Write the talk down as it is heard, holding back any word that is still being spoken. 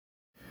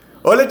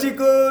Hola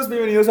chicos,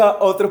 bienvenidos a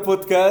otro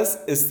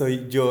podcast.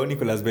 Estoy yo,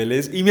 Nicolás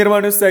Vélez, y mi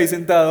hermano está ahí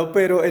sentado,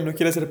 pero él no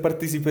quiere ser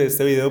partícipe de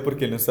este video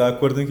porque él no está de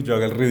acuerdo en que yo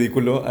haga el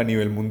ridículo a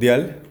nivel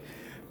mundial.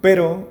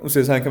 Pero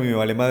ustedes saben que a mí me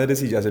vale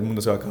madres y ya el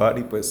mundo se va a acabar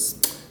y pues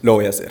lo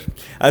voy a hacer.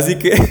 Así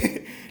que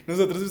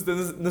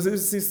ustedes, no sé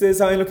si ustedes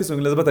saben lo que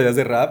son las batallas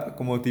de rap,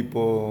 como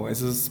tipo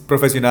esos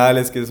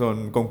profesionales que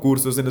son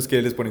concursos en los que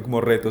les ponen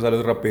como retos a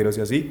los raperos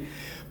y así.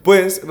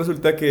 Pues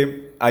resulta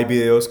que hay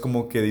videos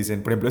como que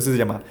dicen, por ejemplo, este se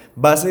llama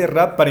Base de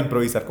rap para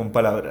improvisar con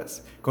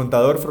palabras.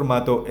 Contador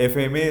formato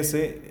FMS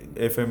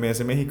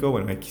México,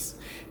 bueno, X.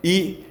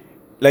 Y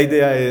la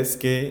idea es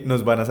que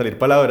nos van a salir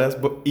palabras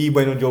y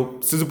bueno,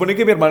 se supone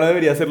que mi hermano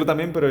debería hacerlo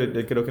también, pero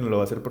él creo que no lo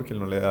va a hacer porque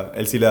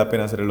él sí le da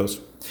pena hacer el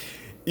oso.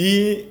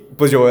 Y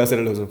pues yo voy a hacer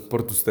el oso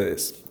por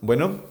ustedes.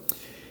 Bueno,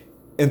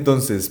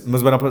 entonces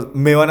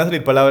me van a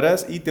salir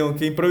palabras y tengo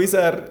que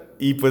improvisar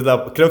y pues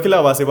creo que la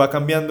base va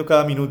cambiando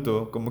cada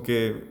minuto, como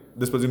que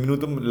después de un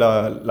minuto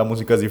la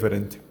música es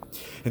diferente.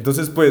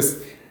 Entonces pues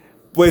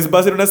va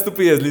a ser una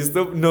estupidez,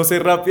 ¿listo? No sé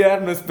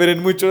rapear, no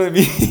esperen mucho de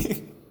mí.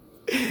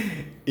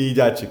 Y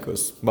ya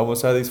chicos,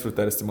 vamos a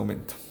disfrutar este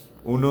momento.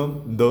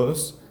 1,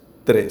 2,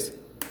 3.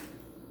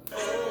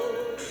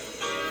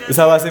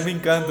 Esa base me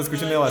encanta,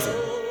 escuchen la base.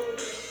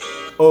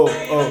 Oh,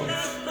 oh,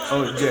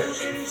 oh, yeah.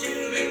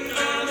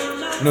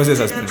 No es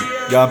esa, esperen.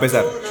 Ya va a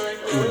empezar.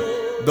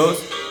 1, 2.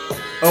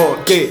 Oh,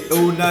 ¿qué?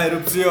 Una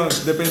erupción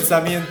de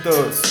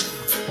pensamientos.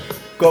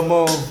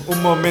 Como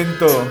un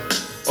momento.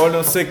 O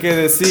no sé qué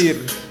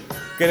decir.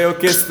 Creo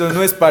que esto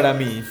no es para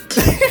mí.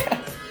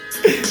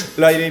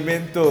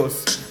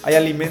 Hay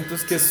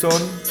alimentos que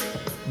son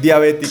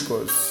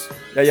diabéticos.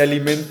 Y hay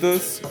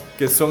alimentos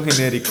que son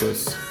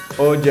genéricos.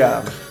 Oh,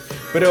 ya.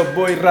 Pero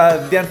voy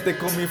radiante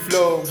con mi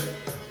flow.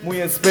 Muy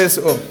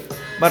espeso.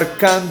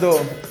 Marcando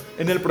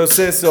en el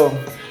proceso.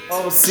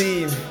 Oh,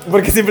 sí.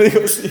 Porque siempre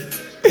digo sí.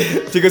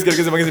 Chicos, quiero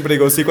que sepan que siempre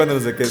digo sí cuando no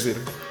sé qué decir.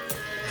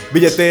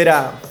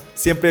 Billetera.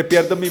 Siempre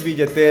pierdo mi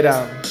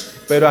billetera.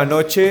 Pero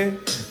anoche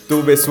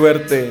tuve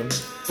suerte.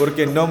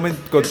 Porque no me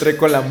encontré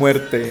con la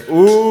muerte.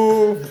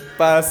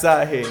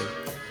 Pasaje.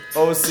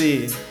 Oh,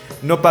 sí.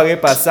 No pagué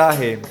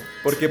pasaje.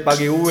 Porque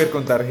pagué Uber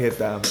con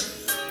tarjeta.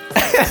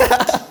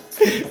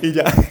 Y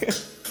ya.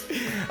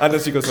 No,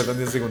 chicos, faltan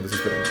 10 segundos.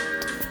 Esperen.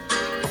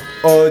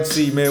 Oh,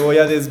 sí, me voy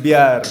a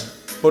desviar.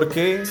 ¿Por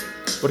qué?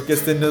 Porque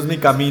este no es mi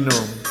camino.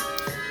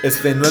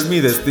 Este no es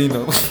mi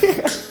destino.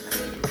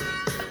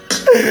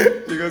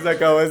 Chicos, se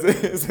acabó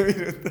ese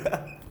minuto.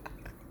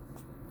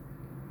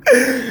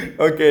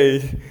 Ok.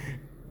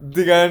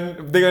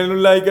 Digan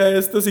un like a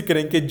esto si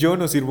creen que yo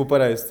no sirvo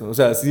para esto. O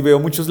sea, si veo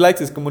muchos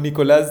likes es como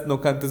Nicolás, no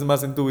cantes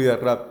más en tu vida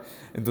rap.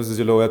 Entonces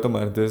yo lo voy a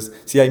tomar. Entonces,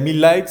 si hay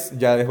 1000 likes,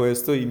 ya dejo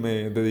esto y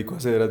me dedico a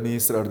ser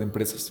administrador de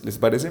empresas. ¿Les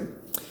parece?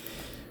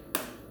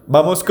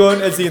 Vamos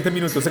con el siguiente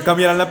minuto. ¿Se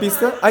cambiarán la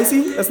pista? Ay,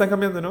 sí, la están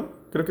cambiando, ¿no?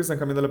 Creo que están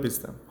cambiando la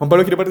pista. ¿Juan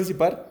Pablo quiere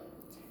participar?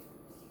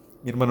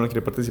 Mi hermano no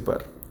quiere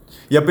participar.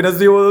 Y apenas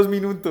llevo 2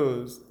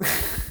 minutos.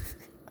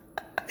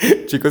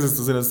 Chicos,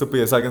 esto es una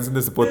estupidez. Sáquense de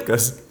este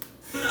podcast.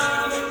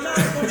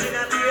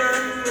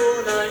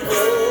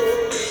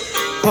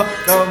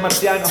 No,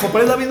 marciano. Juan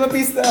Pablo es la misma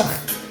pista.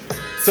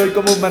 Soy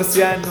como un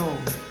marciano.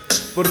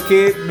 ¿Por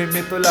qué me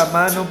meto la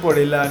mano por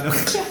el ano?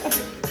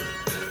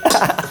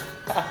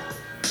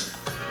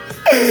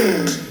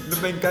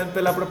 Me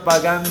encanta la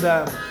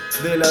propaganda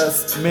de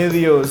los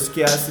medios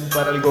que hacen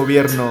para el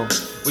gobierno.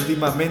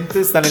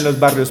 Últimamente están en los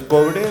barrios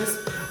pobres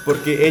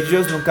porque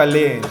ellos nunca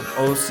leen.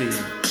 Oh, sí.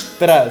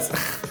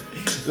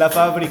 La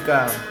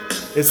fábrica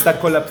está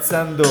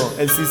colapsando.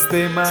 El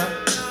sistema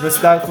no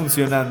está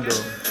funcionando.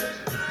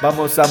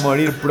 Vamos a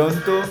morir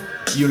pronto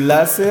y un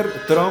láser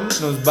Trump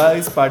nos va a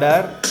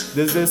disparar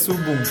desde su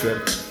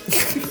búnker.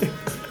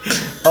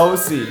 Oh,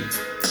 sí.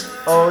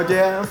 Oh,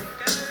 yeah.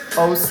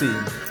 Oh, sí.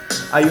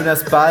 Hay una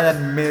espada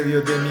en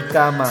medio de mi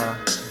cama.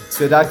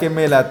 ¿Será que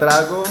me la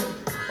trago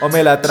o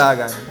me la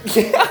tragan?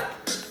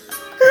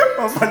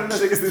 Oh, no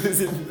sé qué estoy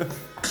diciendo.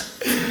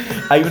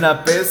 Hay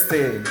una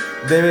peste.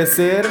 Debe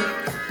ser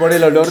por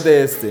el olor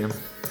de este.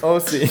 Oh,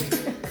 sí.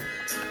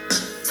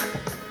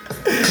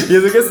 Y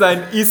eso que está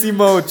en easy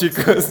mode,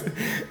 chicos.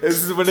 Se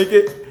supone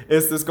que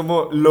esto es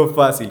como lo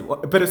fácil.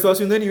 ¿Pero estoy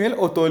haciendo de nivel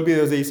o todo el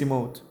video es de easy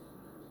mode?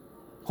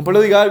 Juan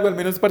Pablo, diga algo, al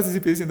menos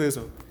participe diciendo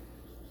eso.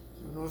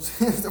 No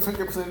sé, esto fue el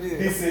que puso el video.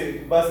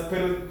 Dice,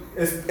 pero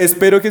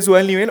espero que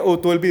suba el nivel o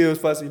todo el video es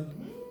fácil.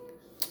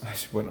 Ay,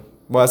 bueno,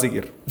 voy a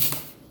seguir.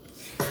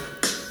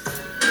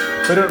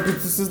 Pero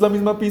esto es la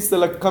misma pista,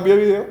 ¿cambia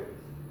de video?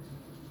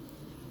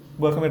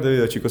 Voy a cambiar de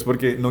video, chicos,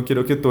 porque no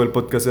quiero que todo el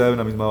podcast sea de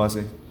una misma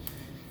base.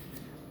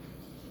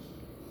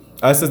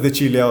 Esta es de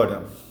Chile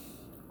ahora.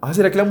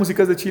 ¿Será que la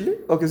música es de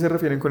Chile? ¿O qué se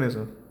refieren con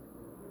eso?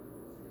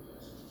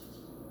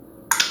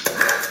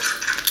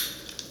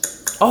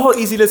 Oh,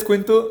 y si les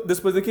cuento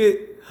después de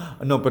que...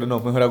 No, pero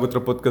no, mejor hago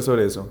otro podcast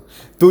sobre eso.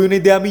 Tuve una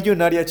idea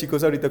millonaria,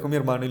 chicos, ahorita con mi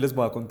hermano y les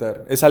voy a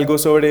contar. Es algo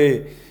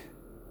sobre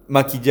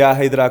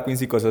maquillaje, drag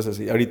queens y cosas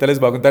así. Ahorita les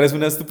voy a contar, es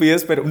una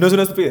estupidez, pero no es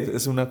una estupidez,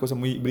 es una cosa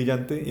muy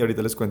brillante y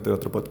ahorita les cuento de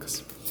otro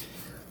podcast.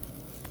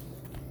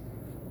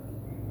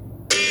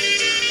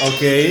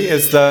 Ok,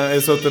 esta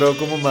es otro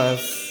como más.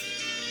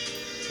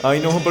 Ay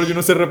no, pero yo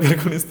no sé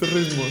rapear con estos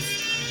ritmos.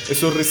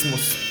 Esos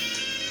ritmos.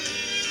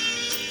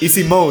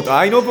 Easy mode.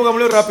 Ay no,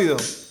 pongámoslo rápido.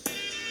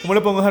 ¿Cómo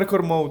le pongo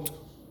hardcore mode?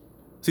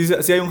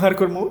 ¿Sí hay un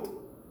hardcore mode?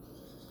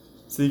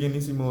 Sigue en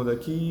easy mode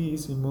aquí,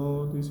 easy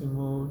mode, easy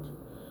mode.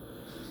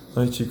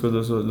 Ay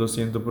chicos, lo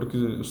siento porque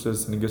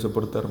ustedes tienen que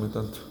soportarme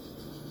tanto.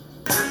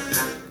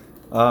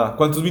 Ah,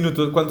 ¿cuántos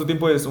minutos? ¿Cuánto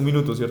tiempo es? Un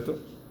minuto, ¿cierto?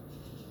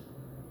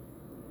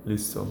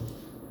 Listo.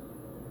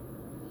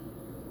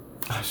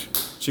 Ay,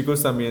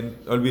 chicos, también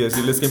olvidé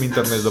decirles que mi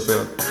internet es lo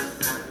peor.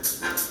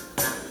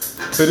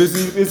 Pero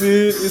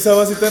esa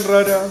base tan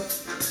rara.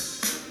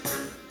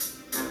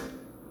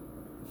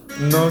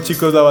 No,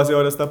 chicos, la base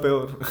ahora está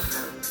peor.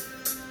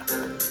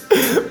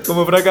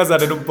 Como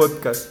fracasar en un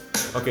podcast.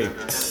 Ok.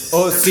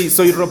 Oh, sí,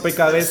 soy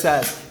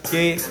rompecabezas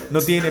que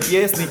no tiene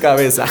pies ni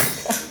cabeza.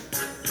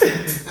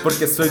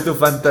 Porque soy tu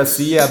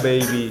fantasía,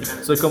 baby.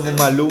 Soy como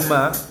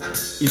Maluma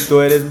y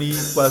tú eres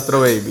mis 4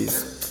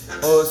 babies.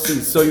 Oh,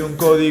 sí, soy un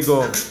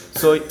código.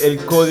 Soy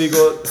el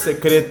código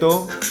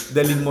secreto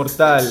del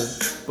inmortal.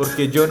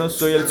 Porque yo no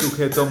soy el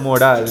sujeto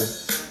moral.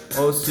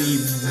 Oh,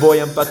 sí, voy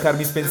a empacar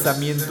mis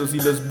pensamientos y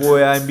los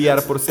voy a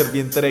enviar por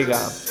servientrega.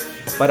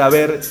 Para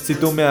ver si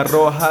tú me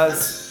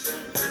arrojas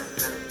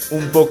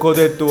un poco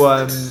de tu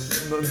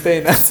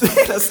antenas.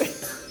 No sé.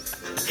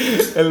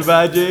 El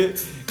valle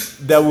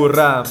de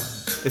Aburrá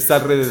está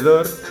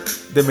alrededor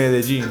de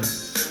Medellín.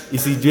 Y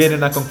si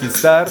vienen a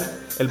conquistar,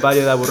 el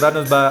Valle de Aburrá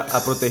nos va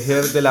a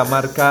proteger de la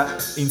marca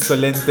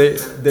insolente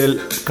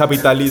del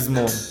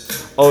capitalismo.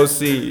 Oh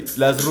sí,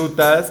 las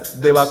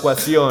rutas de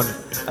evacuación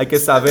hay que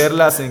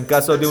saberlas en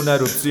caso de una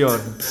erupción.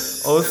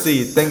 Oh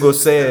sí, tengo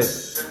sed,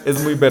 es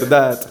muy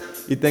verdad.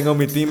 Y tengo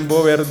mi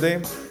timbo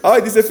verde.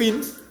 Ay, dice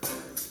fin.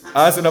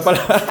 Ah, es una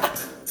palabra.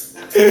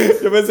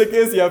 Yo pensé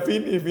que decía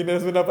fin y fin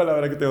es una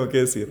palabra que tengo que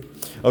decir.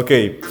 Ok,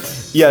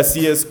 y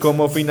así es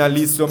como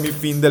finalizo mi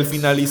fin del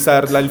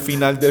finalizar, el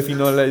final del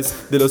finales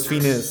de los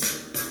fines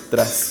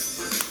tras.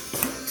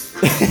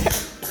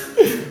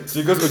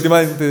 Chicos,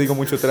 últimamente digo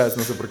mucho tras,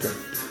 no sé por qué.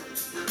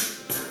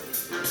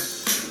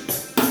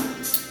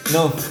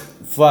 No,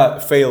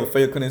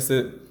 fail con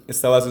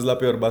esta base es la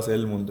peor base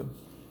del mundo.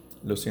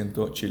 Lo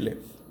siento, Chile.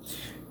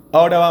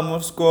 Ahora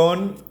vamos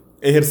con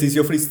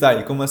ejercicio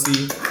freestyle, ¿cómo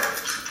así?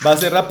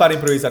 Base rapar,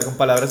 improvisar con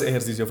palabras,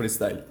 ejercicio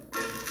freestyle.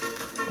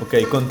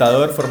 Ok,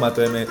 contador,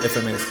 formato de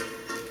FMS.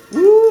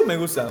 Me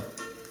gusta.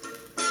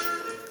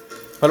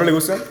 ¿Pablo le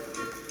gusta?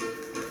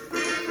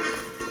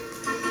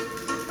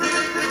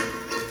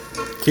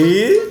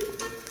 ¿Qué?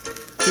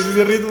 ¿Qué es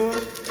ese ritmo?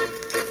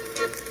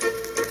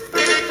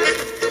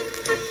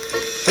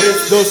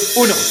 3, 2,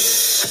 1.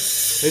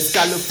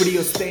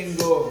 Escalofríos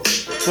tengo.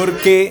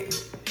 Porque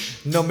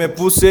no me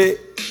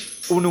puse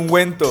un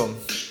ungüento.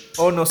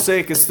 O no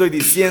sé qué estoy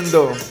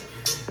diciendo.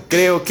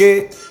 Creo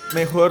que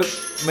mejor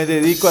me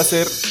dedico a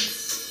hacer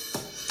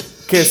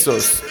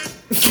quesos.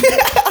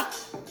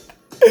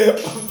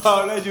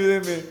 Paola,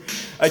 ayúdeme.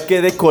 Hay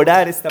que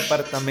decorar este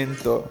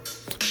apartamento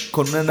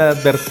con una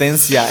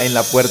advertencia en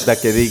la puerta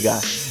que diga: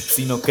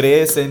 si no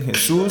crees en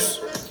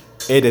Jesús,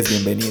 eres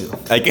bienvenido.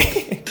 Hay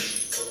que...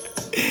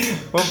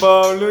 Juan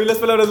Pablo, y las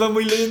palabras van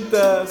muy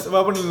lentas. Voy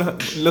a ponerlo...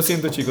 Lo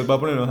siento, chicos, voy a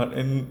ponerlo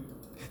en...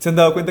 ¿Se han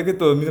dado cuenta que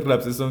todos mis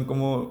raps son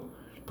como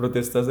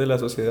protestas de la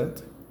sociedad?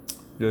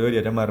 Yo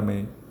debería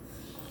llamarme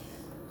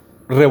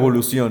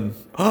Revolución.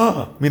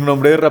 ¡Ah! Mi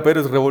nombre de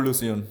rapero es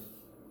Revolución.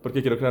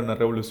 Porque quiero crear una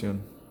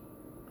revolución.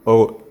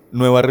 O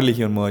nueva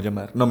religión me voy a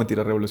llamar. No,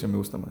 mentira, Revolución me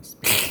gusta más.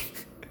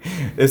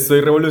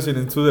 Estoy Revolución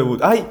en su debut.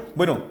 ¡Ay!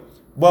 Bueno,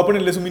 voy a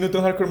ponerles un minuto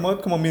en Hardcore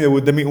Mod como mi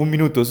debut de un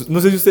minuto. No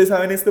sé si ustedes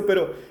saben esto,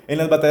 pero en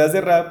las batallas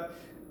de rap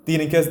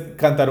tienen que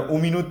cantar un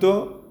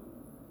minuto.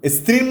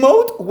 ¿Stream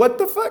Mode? ¿What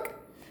the fuck?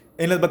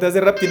 En las batallas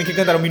de rap tienen que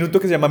cantar un minuto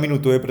que se llama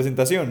minuto de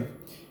presentación.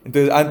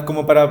 Entonces,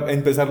 como para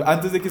empezar,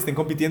 antes de que estén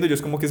compitiendo,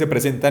 ellos como que se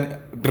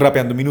presentan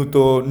rapeando un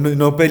minuto,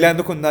 no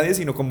peleando con nadie,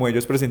 sino como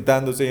ellos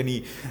presentándose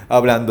y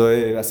hablando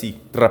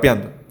así,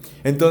 rapeando.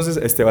 Entonces,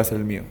 este va a ser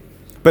el mío.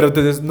 Pero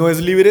entonces no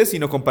es libre,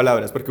 sino con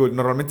palabras, porque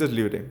normalmente es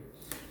libre.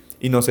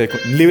 Y no sé,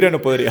 libre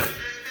no podría.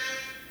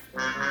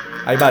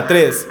 Ahí va,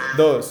 3,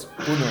 2,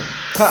 1.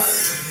 ¡Ja!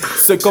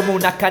 Soy como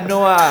una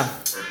canoa,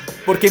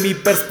 porque mi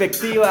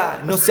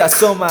perspectiva no se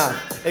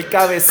asoma. El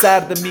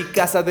cabezal de mi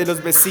casa de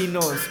los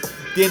vecinos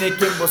tiene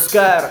que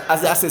emboscar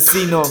al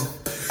asesino.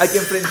 Hay que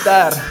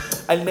enfrentar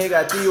al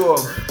negativo.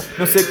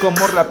 No sé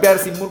cómo rapear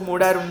sin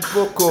murmurar un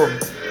poco.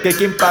 Que hay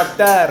que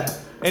impactar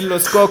en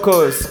los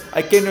cocos.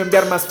 Hay que no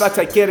enviar más fax,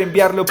 hay que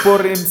enviarlo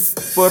por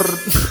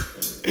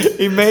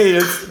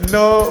emails.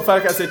 No,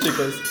 fájase,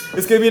 chicos.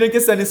 Es que miren que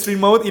está en stream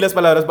mode y las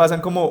palabras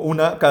pasan como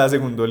una cada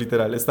segundo,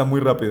 literal. Está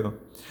muy rápido.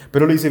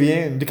 Pero lo hice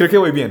bien. Yo creo que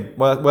voy bien.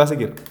 Voy a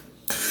seguir.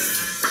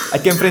 Hay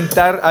que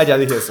enfrentar... Ah, ya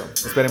dije eso.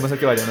 Esperemos a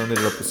que vayan a donde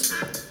yo lo puse.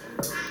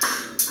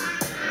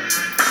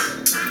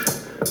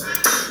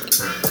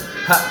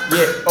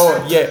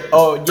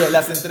 Oye,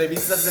 las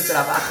entrevistas de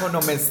trabajo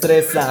no me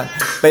estresan,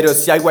 pero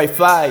si hay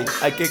wifi,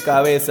 hay que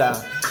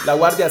cabeza. La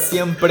guardia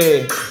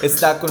siempre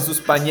está con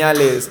sus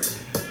pañales,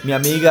 Mi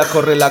amiga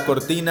corre la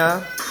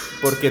cortina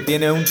porque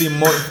tiene un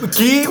timón.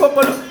 ¿Qué, Juan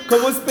Pablo?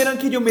 ¿Cómo esperan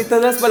que yo meta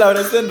las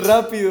palabras tan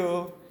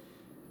rápido?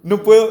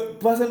 No puedo.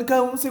 Pasan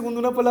cada un segundo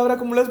una palabra.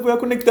 ¿Cómo las voy a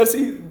conectar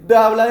si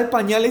habla de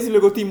pañales y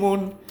luego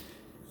timón?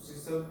 Si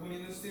estás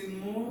poniendo este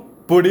ritmo,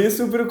 Por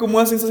eso, pero ¿cómo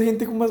hace esa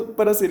gente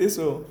para hacer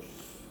eso?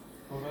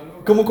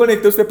 póngalo. ¿Cómo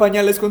conecta usted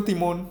pañales con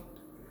timón?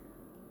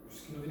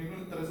 Pues que no tiene que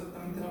conectar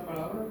exactamente la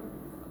palabra.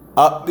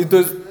 Ah,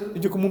 entonces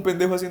yo como un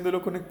pendejo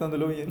haciéndolo,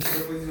 conectándolo bien.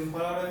 Pero pues si son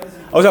palabras así.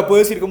 O sea, puedo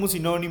decir como un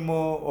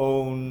sinónimo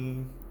o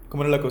un...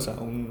 ¿Cómo era la cosa?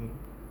 ¿Un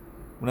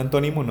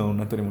antónimo? No, un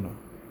antónimo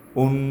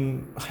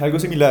no. Algo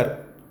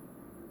similar.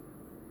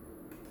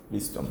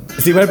 Listo.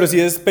 Sí, por ejemplo, si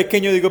es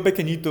pequeño, digo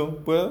pequeñito.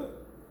 ¿Puedo?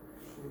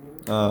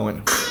 Ah,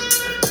 bueno.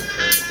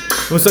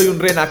 No soy un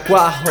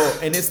renacuajo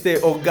en este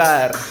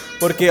hogar,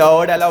 porque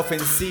ahora la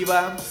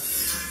ofensiva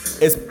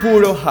es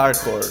puro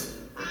hardcore.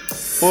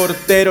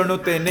 Portero no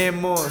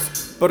tenemos,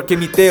 porque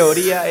mi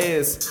teoría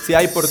es, si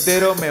hay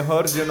portero,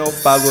 mejor yo no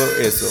pago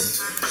eso.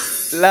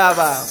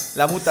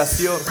 La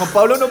mutación. Juan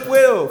Pablo, no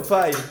puedo.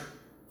 File.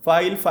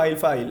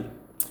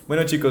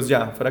 Bueno, chicos,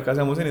 ya,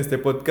 fracasamos en este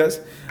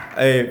podcast.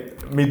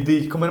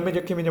 ¿Cómo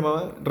era que me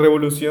llamaba?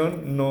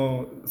 Revolución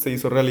no se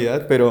hizo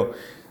realidad, pero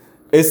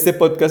este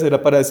podcast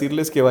era para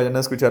decirles que vayan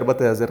a escuchar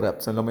batallas de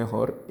rap. Son lo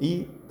mejor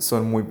y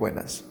son muy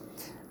buenas.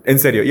 En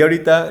serio, y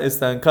ahorita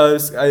están cada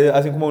vez,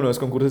 hacen como nuevos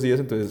concursos y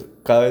eso, entonces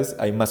cada vez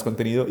hay más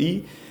contenido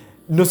y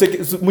no sé,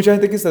 mucha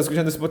gente que está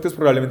escuchando este podcast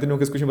probablemente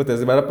nunca escuchen batallas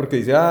de rap porque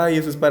dice, ay,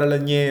 eso es para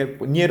las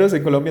ñeros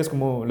en Colombia, es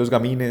como los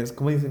gamines,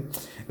 ¿cómo dicen?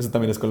 Eso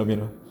también es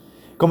colombiano.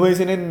 ¿Cómo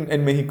dicen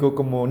en México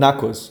como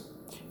nacos?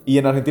 Y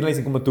en Argentina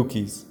dicen como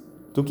tukis.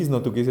 Tukis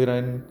no, tukis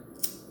eran...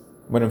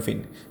 Bueno, en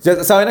fin.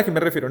 Ya saben a qué me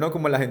refiero, ¿no?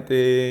 Como la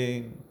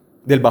gente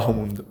del bajo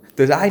mundo.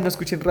 Entonces, ay, no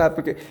escuchen rap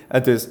porque...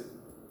 Entonces,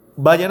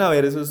 vayan a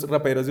ver esos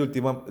raperos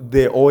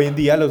de hoy en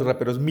día, los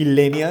raperos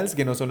millennials,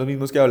 que no son los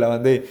mismos que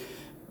hablaban de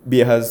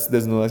viejas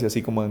desnudas y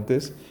así como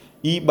antes.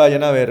 Y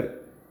vayan a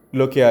ver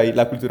lo que hay,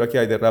 la cultura que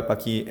hay de rap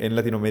aquí en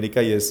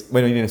Latinoamérica y es,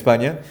 bueno, y en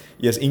España,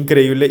 y es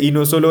increíble. Y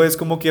no solo es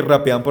como que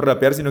rapean por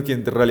rapear, sino que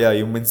en realidad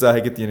hay un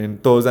mensaje que tienen,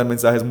 todos dan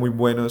mensajes muy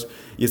buenos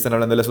y están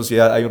hablando de la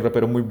sociedad. Hay un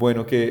rapero muy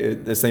bueno que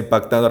está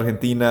impactando a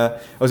Argentina.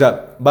 O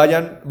sea,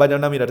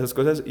 vayan a mirar esas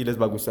cosas y les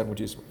va a gustar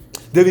muchísimo.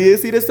 Debí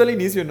decir esto al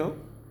inicio, ¿no?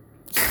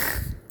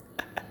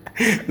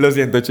 Lo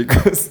siento,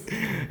 chicos.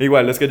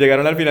 Igual, los que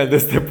llegaron al final de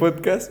este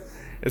podcast,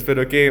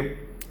 espero que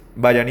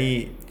vayan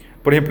y,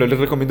 por ejemplo, les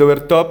recomiendo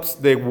ver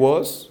Tops de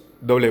WOS.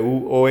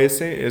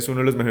 WOS es uno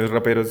de los mejores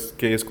raperos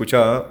que he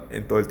escuchado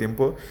en todo el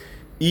tiempo.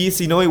 Y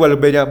si no, igual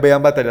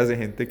vean batallas de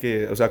gente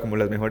que, o sea, como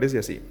las mejores y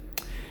así.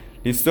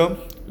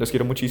 ¿Listo? Los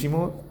quiero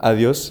muchísimo.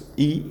 Adiós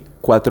y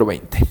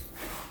 420.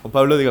 Juan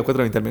Pablo, diga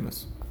 420 al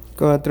menos.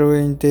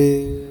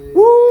 420.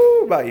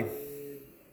 Bye.